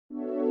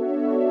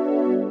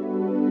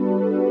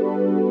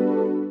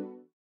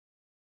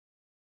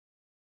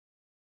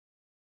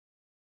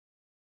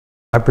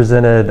I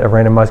presented a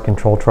randomized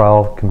control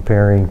trial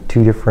comparing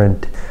two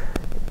different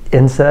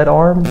NSAID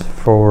arms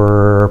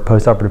for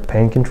postoperative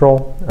pain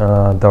control.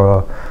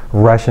 The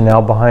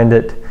rationale behind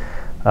it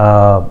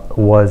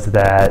was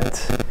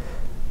that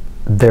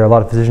there are a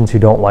lot of physicians who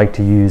don't like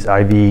to use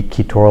IV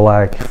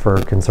ketorolac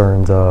for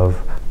concerns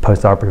of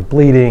postoperative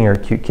bleeding or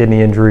acute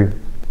kidney injury.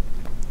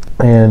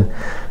 And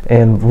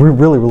we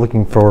really were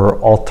looking for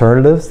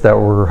alternatives that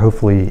were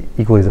hopefully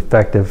equally as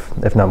effective,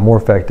 if not more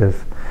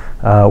effective.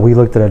 We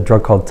looked at a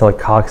drug called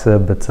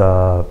celecoxib. It's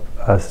a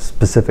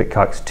specific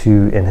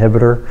COX-2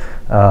 inhibitor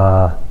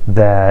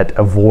that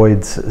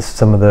avoids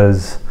some of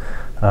those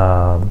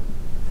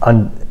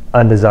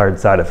undesired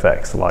side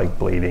effects like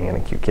bleeding and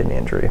acute kidney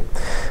injury.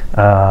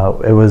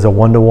 It was a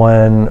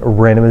 1-to-1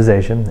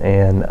 randomization,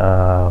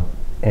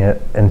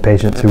 and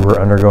patients who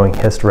were undergoing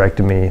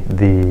hysterectomy.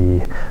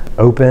 The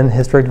open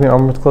hysterectomy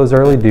arm was closed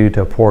early due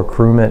to poor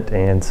accruement,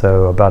 and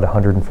so about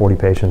 140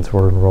 patients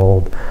were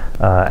enrolled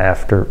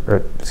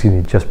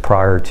just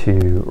prior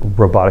to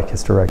robotic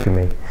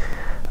hysterectomy.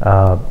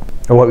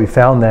 What we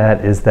found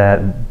is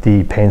that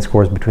the pain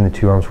scores between the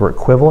two arms were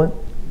equivalent.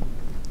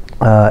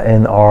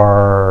 In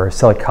our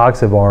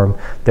celecoxib arm,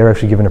 they're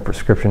actually given a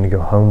prescription to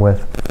go home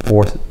with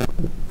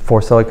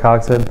for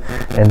celecoxib,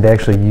 and they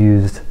actually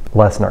used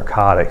less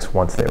narcotics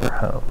once they were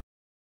home.